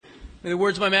May the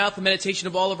words of my mouth, the meditation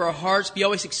of all of our hearts be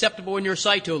always acceptable in your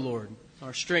sight, O Lord,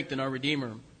 our strength and our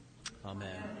Redeemer.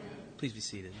 Amen. Please be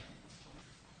seated.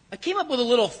 I came up with a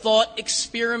little thought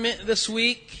experiment this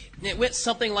week. It went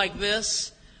something like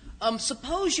this.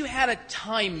 Suppose you had a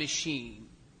time machine.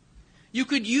 You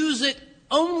could use it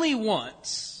only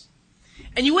once.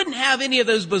 And you wouldn't have any of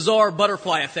those bizarre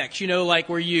butterfly effects, like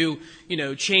where you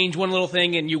change one little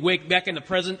thing and you wake back in the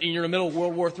present and you're in the middle of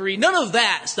World War III. None of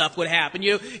that stuff would happen.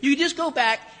 You just go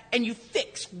back and you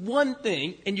fix one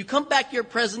thing and you come back to your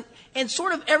present and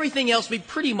sort of everything else would be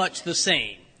pretty much the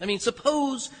same. I mean,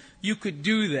 suppose you could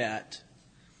do that.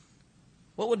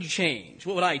 What would you change?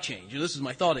 What would I change? This is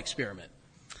my thought experiment.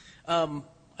 I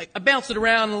bounced it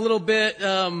around a little bit.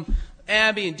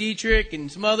 Abby and Dietrich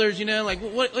and some others,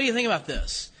 what do you think about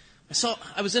this?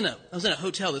 I was in a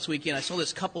hotel this weekend. I saw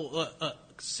this couple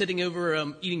sitting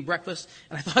over eating breakfast,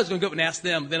 and I thought I was going to go up and ask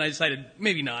them. Then I decided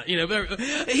maybe not.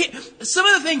 Some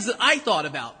of the things that I thought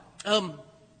about in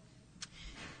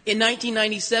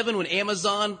 1997 when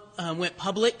Amazon went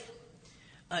public,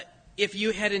 if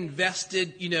you had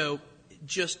invested,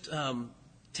 just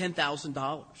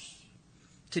 $10,000,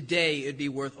 today it'd be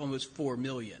worth almost $4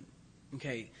 million.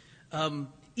 Okay.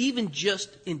 Even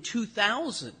just in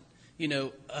 2000,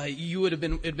 you would have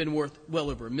been worth well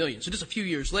over $1 million. So just a few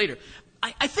years later,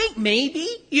 I think maybe,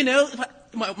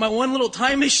 my one little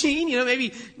time machine, maybe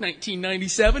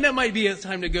 1997, that might be a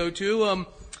time to go to.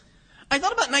 I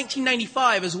thought about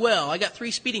 1995 as well. I got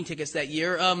 3 speeding tickets that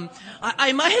year.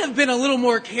 I might have been a little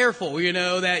more careful,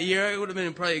 that year. It would have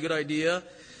been probably a good idea.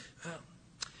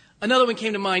 Another one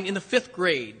came to mind in the 5th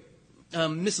grade,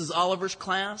 Mrs. Oliver's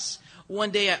class.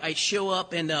 One day I show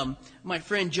up and my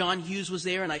friend John Hughes was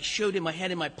there, and I showed him I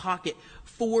had in my pocket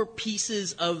 4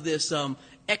 pieces of this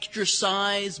extra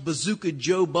size Bazooka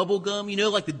Joe bubble gum,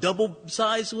 like the double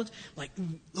size ones. Like,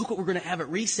 look what we're going to have at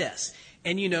recess.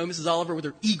 And Mrs. Oliver with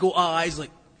her eagle eyes,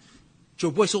 like,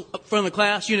 Joe Boyce up front of the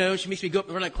class, she makes me go up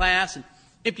in front of the class and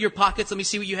empty your pockets. Let me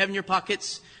see what you have in your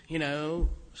pockets. Some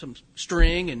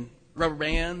string and rubber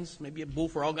bands, maybe a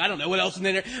bullfrog. I don't know what else is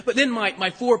in there. But then my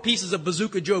 4 pieces of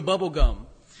Bazooka Joe bubble gum,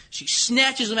 she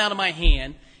snatches them out of my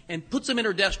hand and puts them in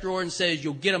her desk drawer and says,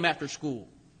 "You'll get them after school."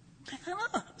 I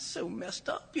thought, so messed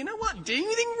up. What? Did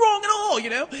anything wrong at all,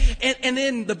 And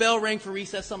then the bell rang for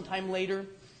recess sometime later.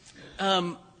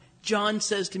 John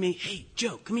says to me, "Hey,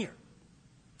 Joe, come here."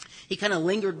 He kind of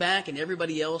lingered back and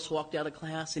everybody else walked out of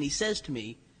class. And he says to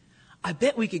me, "I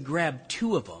bet we could grab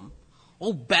 2 of them.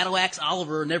 Old Battle Axe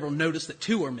Oliver never noticed that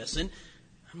 2 are missing."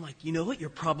 I'm like, you know what?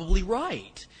 You're probably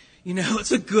right.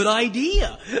 It's a good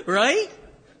idea, right?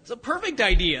 It's a perfect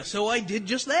idea. So I did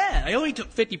just that. I only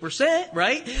took 50%,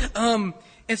 right? And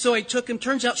so I took him.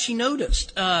 Turns out she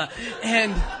noticed.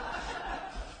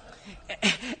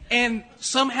 And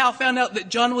somehow found out that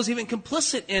John was even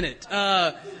complicit in it.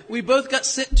 We both got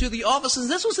sent to the offices.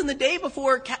 This was in the day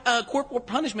before corporal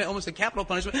punishment, almost a capital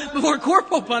punishment, before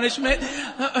corporal punishment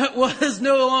was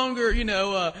no longer,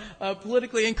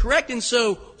 politically incorrect. And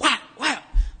so, wow,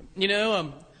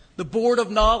 the board of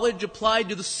knowledge applied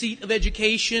to the seat of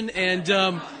education,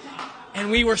 and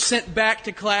we were sent back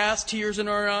to class, tears in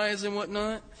our eyes and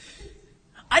whatnot.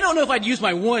 I don't know if I'd use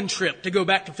my one trip to go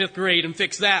back to 5th grade and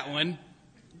fix that one.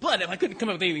 But if I couldn't come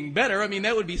up with anything better,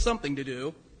 that would be something to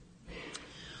do.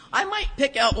 I might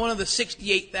pick out one of the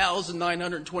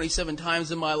 68,927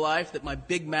 times in my life that my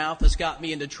big mouth has got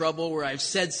me into trouble, where I've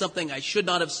said something I should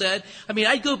not have said.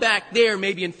 I'd go back there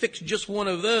maybe and fix just one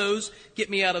of those, get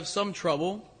me out of some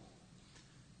trouble.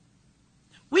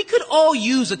 We could all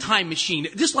use a time machine,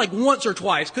 just like once or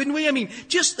twice, couldn't we?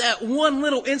 Just that one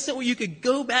little instant where you could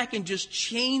go back and just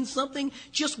change something,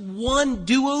 just one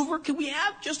do-over. Could we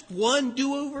have just one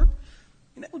do-over?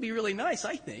 That would be really nice,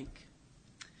 I think.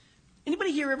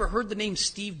 Anybody here ever heard the name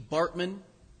Steve Bartman?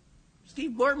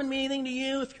 Steve Bartman mean anything to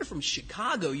you? If you're from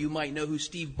Chicago, you might know who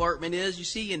Steve Bartman is. You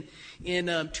see,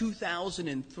 in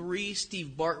 2003,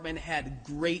 Steve Bartman had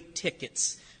great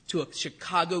tickets to a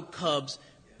Chicago Cubs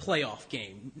playoff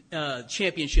game,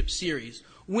 championship series.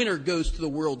 Winner goes to the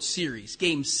World Series.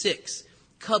 Game 6.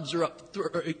 Cubs are up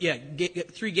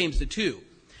 3 games to 2.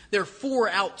 They're 4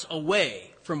 outs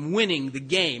away from winning the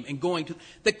game and going to.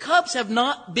 The Cubs have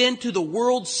not been to the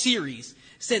World Series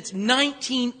since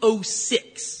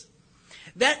 1906.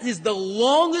 That is the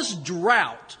longest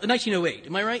drought. 1908,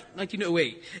 am I right?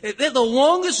 1908. The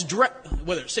longest drought,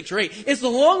 whether it's 6 or 8, it's the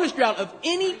longest drought of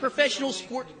any professional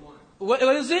sport. What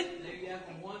is it? They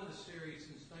haven't won the series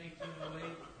since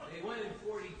 1908. They went in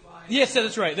 45. Yes,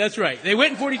 that's right. They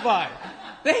went in 45.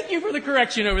 Thank you for the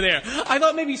correction over there. I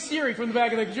thought maybe Siri from the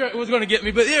back of the truck was going to get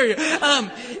me, but there you go.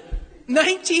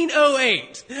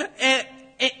 1908.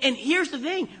 And here's the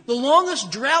thing. The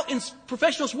longest drought in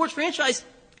professional sports franchise,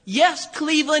 yes,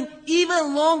 Cleveland,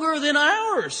 even longer than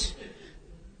ours.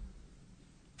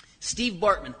 Steve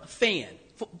Bartman, a fan,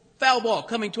 foul ball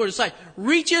coming toward the side,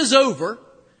 reaches over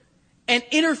and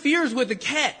interferes with the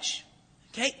catch.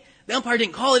 Okay? The umpire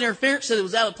didn't call it interference, said it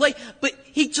was out of play, but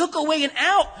he took away an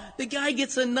out. The guy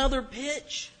gets another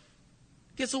pitch,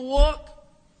 gets a walk.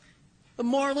 The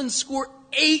Marlins score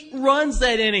 8 runs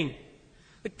that inning.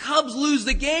 The Cubs lose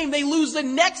the game. They lose the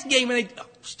next game, and they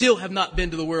still have not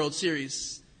been to the World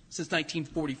Series since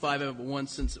 1945. I haven't won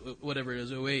since whatever it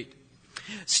is, 08.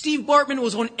 Steve Bartman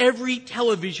was on every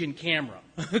television camera,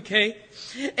 okay?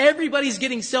 Everybody's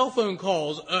getting cell phone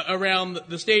calls around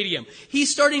the stadium.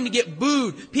 He's starting to get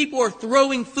booed. People are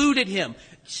throwing food at him.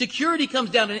 Security comes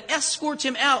down and escorts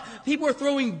him out. People are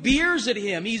throwing beers at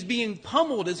him. He's being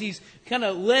pummeled as he's kind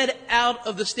of led out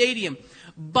of the stadium.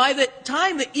 By the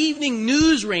time the evening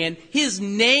news ran, his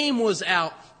name was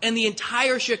out, and the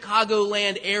entire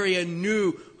Chicagoland area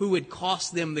knew who had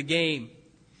cost them the game.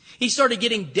 He started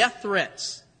getting death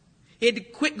threats. He had to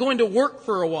quit going to work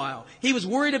for a while. He was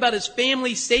worried about his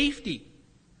family's safety.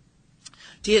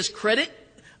 To his credit,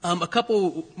 a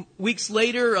couple weeks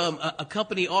later, a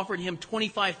company offered him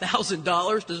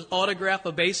 $25,000 to autograph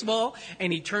a baseball,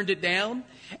 and he turned it down.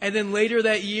 And then later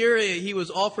that year, he was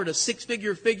offered a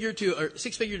six-figure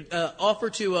offer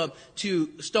to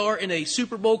star in a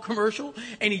Super Bowl commercial,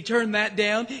 and he turned that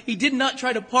down. He did not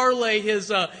try to parlay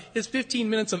his 15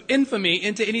 minutes of infamy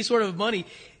into any sort of money.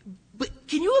 But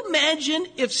can you imagine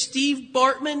if Steve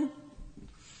Bartman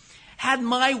had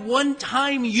my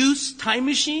one-time use time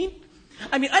machine?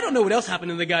 I mean, I don't know what else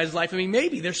happened in the guy's life. I mean,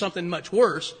 maybe there's something much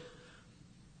worse.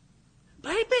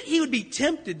 But I bet he would be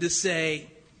tempted to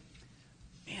say,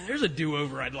 man, there's a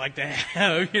do-over I'd like to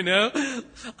have, you know.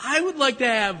 I would like to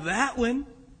have that one.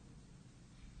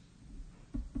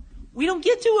 We don't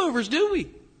get do-overs, do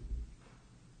we?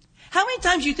 How many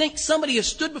times do you think somebody has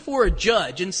stood before a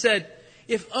judge and said,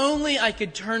 if only I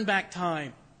could turn back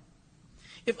time.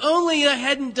 If only I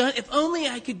hadn't done, if only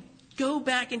I could go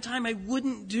back in time, I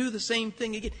wouldn't do the same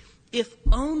thing again. If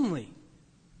only.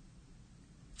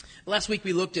 Last week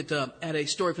we looked at a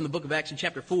story from the book of Acts in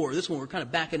chapter 4. This one we're kind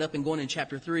of backing up and going in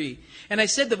chapter 3. And I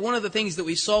said that one of the things that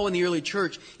we saw in the early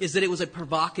church is that it was a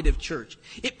provocative church.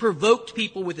 It provoked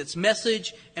people with its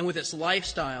message and with its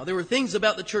lifestyle. There were things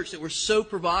about the church that were so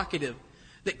provocative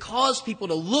that caused people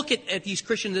to look at these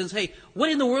Christians and say, what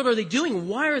in the world are they doing?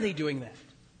 Why are they doing that?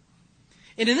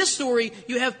 And in this story,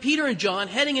 you have Peter and John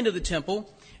heading into the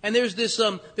temple, and there's this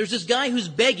guy who's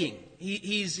begging.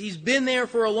 He's been there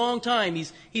for a long time.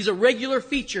 He's a regular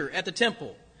feature at the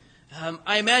temple.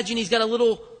 I imagine he's got a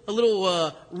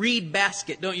little reed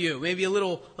basket, don't you? Maybe a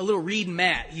little reed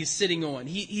mat he's sitting on.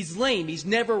 He's lame. He's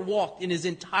never walked in his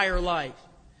entire life.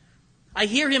 I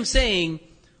hear him saying,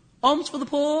 alms for the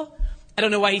poor. I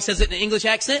don't know why he says it in an English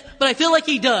accent, but I feel like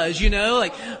he does, you know,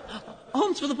 like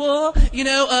alms for the poor, you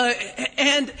know,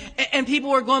 and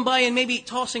people are going by and maybe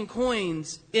tossing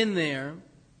coins in there.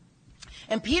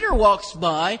 And Peter walks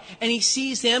by and he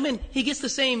sees him and he gets the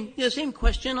same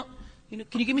question, you know,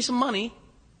 can you give me some money?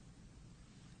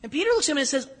 And Peter looks at him and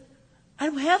says, I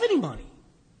don't have any money.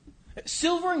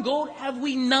 Silver and gold have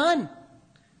we none.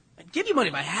 I'd give you money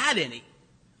if I had any.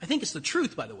 I think it's the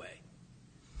truth, by the way.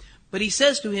 But he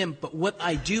says to him, but what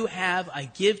I do have,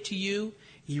 I give to you.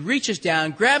 He reaches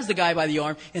down, grabs the guy by the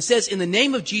arm, and says, in the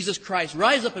name of Jesus Christ,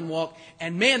 rise up and walk.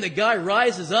 And man, the guy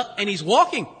rises up and he's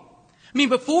walking. I mean,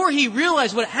 before he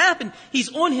realized what happened,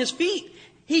 he's on his feet.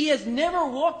 He has never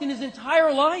walked in his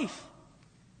entire life.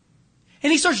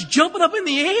 And he starts jumping up in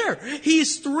the air.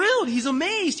 He's thrilled. He's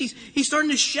amazed. He's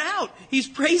starting to shout. He's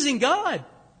praising God.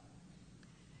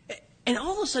 And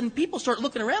all of a sudden, people start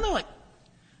looking around. They're like,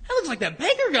 that looks like that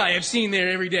baker guy I've seen there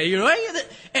every day, you know?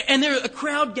 And a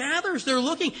crowd gathers. They're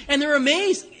looking, and they're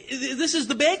amazed. This is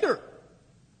the baker.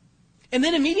 And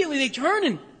then immediately they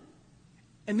turn,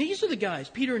 and these are the guys,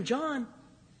 Peter and John,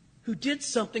 who did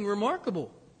something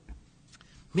remarkable.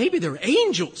 Maybe they're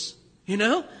angels, you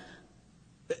know?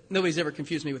 Nobody's ever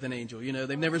confused me with an angel, you know?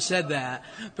 They've never said that.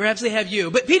 Perhaps they have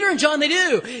you. But Peter and John, they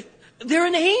do. They're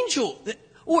an angel.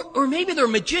 Or maybe they're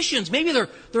magicians. Maybe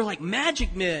they're like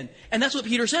magic men. And that's what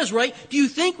Peter says, right? Do you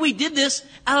think we did this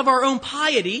out of our own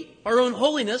piety, our own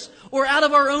holiness, or out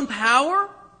of our own power?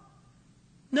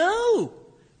 No.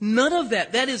 None of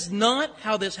that. That is not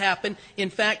how this happened. In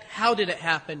fact, how did it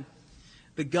happen?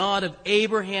 The God of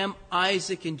Abraham,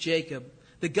 Isaac, and Jacob,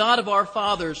 the God of our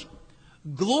fathers,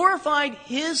 glorified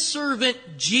his servant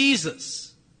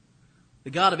Jesus. The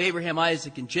God of Abraham,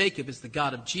 Isaac, and Jacob is the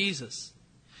God of Jesus.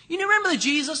 You remember the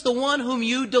Jesus, the one whom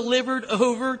you delivered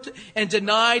over and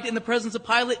denied in the presence of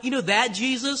Pilate? You know that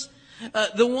Jesus?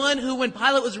 The one who, when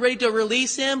Pilate was ready to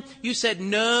release him, you said,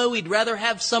 no, we'd rather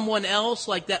have someone else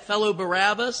like that fellow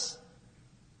Barabbas.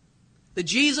 The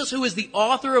Jesus who is the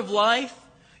author of life,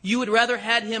 you would rather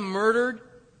had him murdered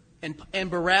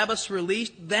and Barabbas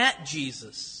released. That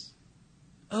Jesus.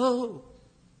 Oh,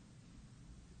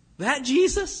 that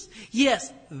Jesus?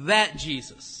 Yes, that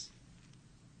Jesus.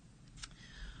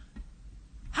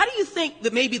 How do you think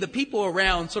that maybe the people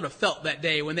around sort of felt that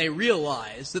day when they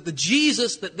realized that the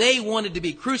Jesus that they wanted to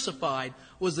be crucified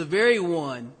was the very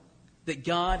one that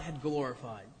God had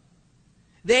glorified?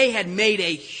 They had made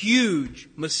a huge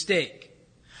mistake.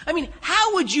 I mean,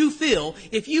 how would you feel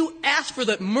if you asked for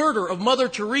the murder of Mother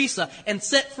Teresa and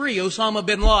set free Osama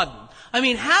bin Laden? I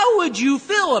mean, how would you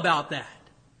feel about that?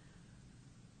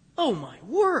 Oh my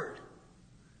word.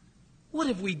 What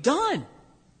have we done?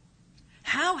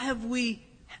 How have we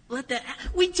let that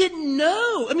happen? We didn't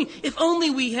know. I mean, if only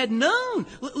we had known.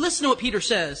 Listen to what Peter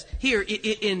says here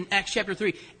in Acts chapter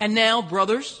 3. And now,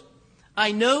 brothers,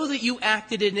 I know that you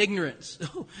acted in ignorance.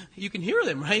 Oh, you can hear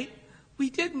them, right? We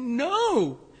didn't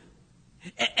know.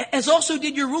 As also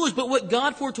did your rulers, but what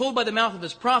God foretold by the mouth of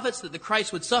his prophets that the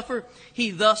Christ would suffer,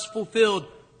 he thus fulfilled.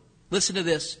 Listen to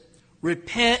this.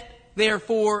 Repent,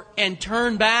 therefore, and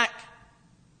turn back.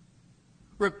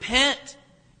 Repent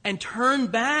and turn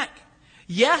back.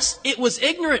 Yes, it was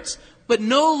ignorance, but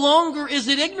no longer is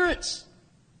it ignorance.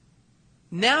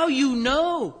 Now you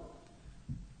know.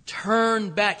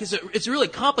 Turn back. It's a really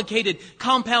complicated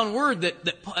compound word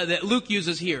that Luke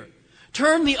uses here.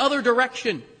 Turn the other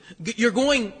direction. You're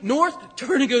going north,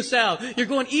 turn and go south. You're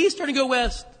going east, turn and go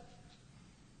west.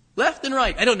 Left and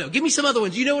right. I don't know. Give me some other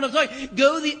ones. You know what I'm talking?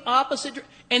 Go the opposite.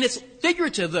 And it's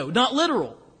figurative, though, not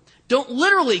literal. Don't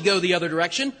literally go the other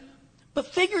direction, but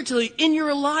figuratively in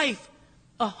your life,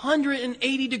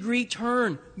 180-degree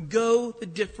turn. Go the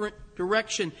different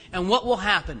direction. And what will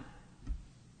happen?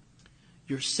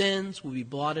 Your sins will be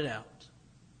blotted out.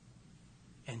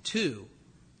 And 2,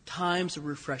 times of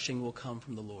refreshing will come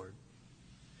from the Lord.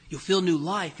 You'll feel new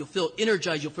life. You'll feel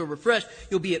energized. You'll feel refreshed.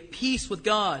 You'll be at peace with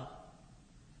God.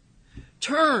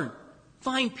 Turn.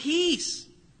 Find peace.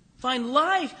 Find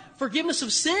life. Forgiveness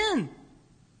of sin.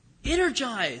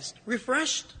 Energized.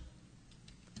 Refreshed.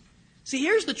 See,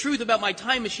 here's the truth about my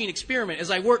time machine experiment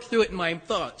as I worked through it in my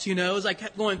thoughts, as I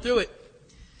kept going through it.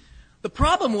 The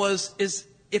problem is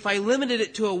if I limited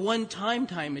it to a one-time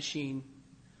time machine,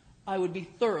 I would be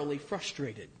thoroughly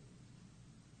frustrated.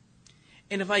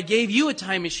 And if I gave you a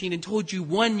time machine and told you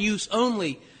one use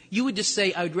only, you would just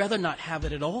say, I would rather not have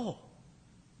it at all.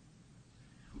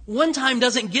 One time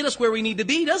doesn't get us where we need to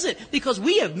be, does it? Because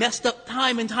we have messed up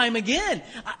time and time again.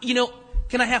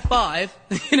 Can I have 5?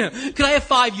 Could I have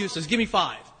 5 uses? Give me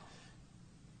 5.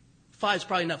 5 is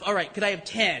probably enough. All right, could I have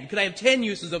 10? Could I have 10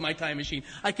 uses of my time machine?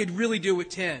 I could really do with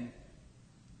 10.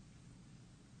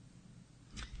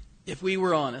 If we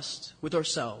were honest with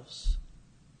ourselves,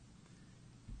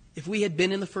 if we had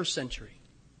been in the first century,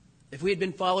 if we had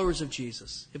been followers of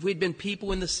Jesus, if we had been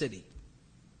people in the city,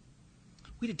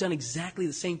 we'd have done exactly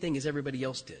the same thing as everybody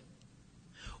else did.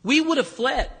 We would have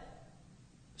fled,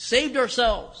 saved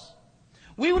ourselves.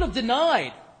 We would have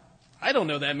denied, I don't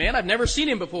know that man, I've never seen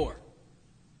him before.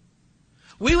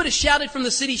 We would have shouted from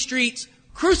the city streets,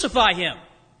 crucify him,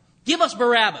 give us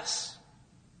Barabbas.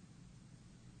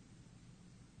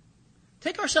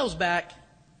 Take ourselves back,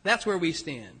 that's where we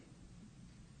stand.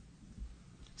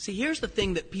 See, here's the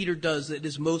thing that Peter does that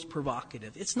is most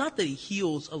provocative. It's not that he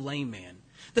heals a lame man.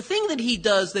 The thing that he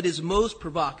does that is most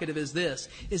provocative is this,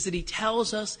 is that he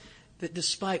tells us that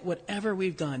despite whatever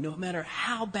we've done, no matter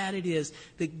how bad it is,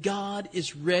 that God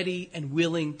is ready and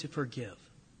willing to forgive.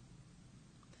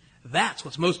 That's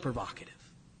what's most provocative.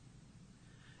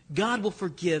 God will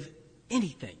forgive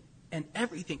anything and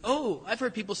everything. Oh, I've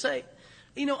heard people say,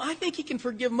 I think he can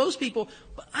forgive most people,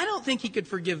 but I don't think he could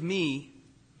forgive me.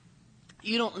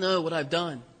 You don't know what I've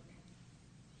done.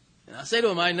 And I say to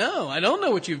him, I know. I don't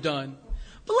know what you've done.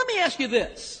 But let me ask you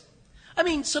this.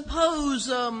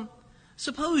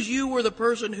 Suppose you were the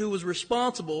person who was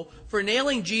responsible for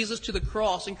nailing Jesus to the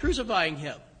cross and crucifying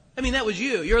him. That was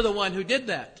you. You're the one who did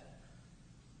that.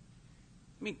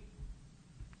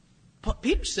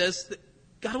 Peter says that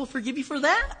God will forgive you for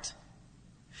that.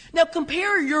 Now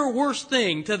compare your worst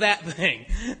thing to that thing.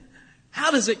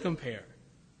 How does it compare?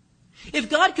 If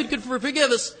God could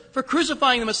forgive us for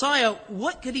crucifying the Messiah,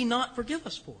 what could he not forgive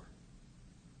us for?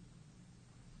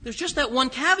 There's just that one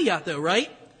caveat though, right?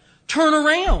 Turn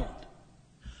around.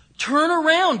 Turn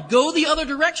around. Go the other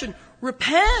direction.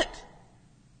 Repent.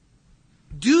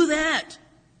 Do that.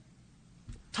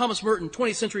 Thomas Merton,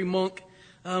 20th century monk,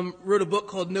 wrote a book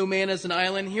called No Man is an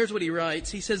Island. Here's what he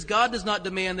writes. He says, God does not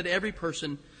demand that every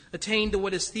person attain to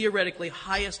what is theoretically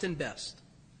highest and best.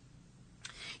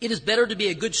 It is better to be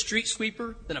a good street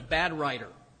sweeper than a bad writer.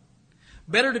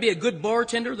 Better to be a good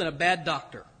bartender than a bad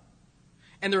doctor.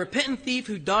 And the repentant thief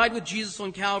who died with Jesus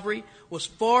on Calvary was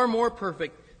far more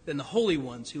perfect than the holy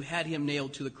ones who had him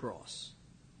nailed to the cross.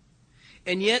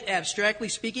 And yet, abstractly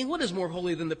speaking, what is more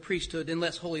holy than the priesthood and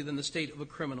less holy than the state of a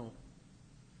criminal?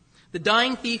 The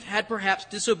dying thief had perhaps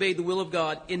disobeyed the will of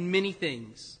God in many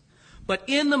things. But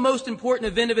in the most important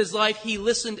event of his life, he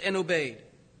listened and obeyed.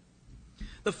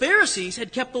 The Pharisees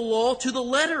had kept the law to the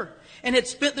letter and had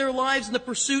spent their lives in the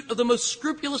pursuit of the most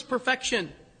scrupulous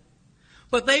perfection.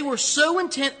 But they were so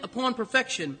intent upon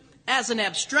perfection as an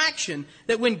abstraction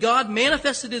that when God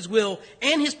manifested his will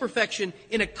and his perfection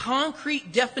in a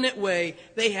concrete, definite way,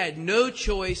 they had no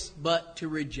choice but to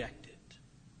reject it.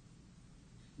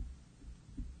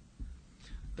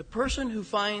 The person who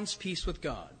finds peace with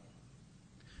God,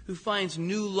 who finds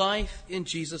new life in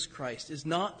Jesus Christ, is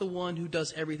not the one who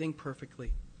does everything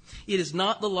perfectly. It is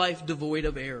not the life devoid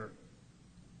of error.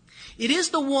 It is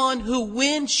the one who,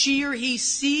 when she or he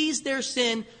sees their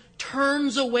sin,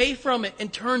 turns away from it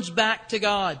and turns back to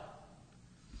God.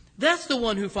 That's the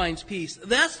one who finds peace.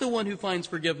 That's the one who finds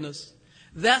forgiveness.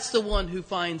 That's the one who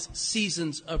finds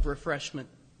seasons of refreshment.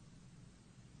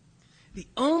 The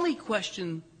only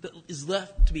question that is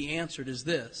left to be answered is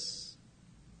this: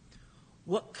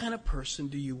 what kind of person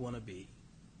do you want to be?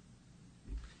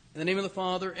 In the name of the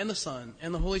Father, and the Son,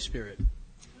 and the Holy Spirit.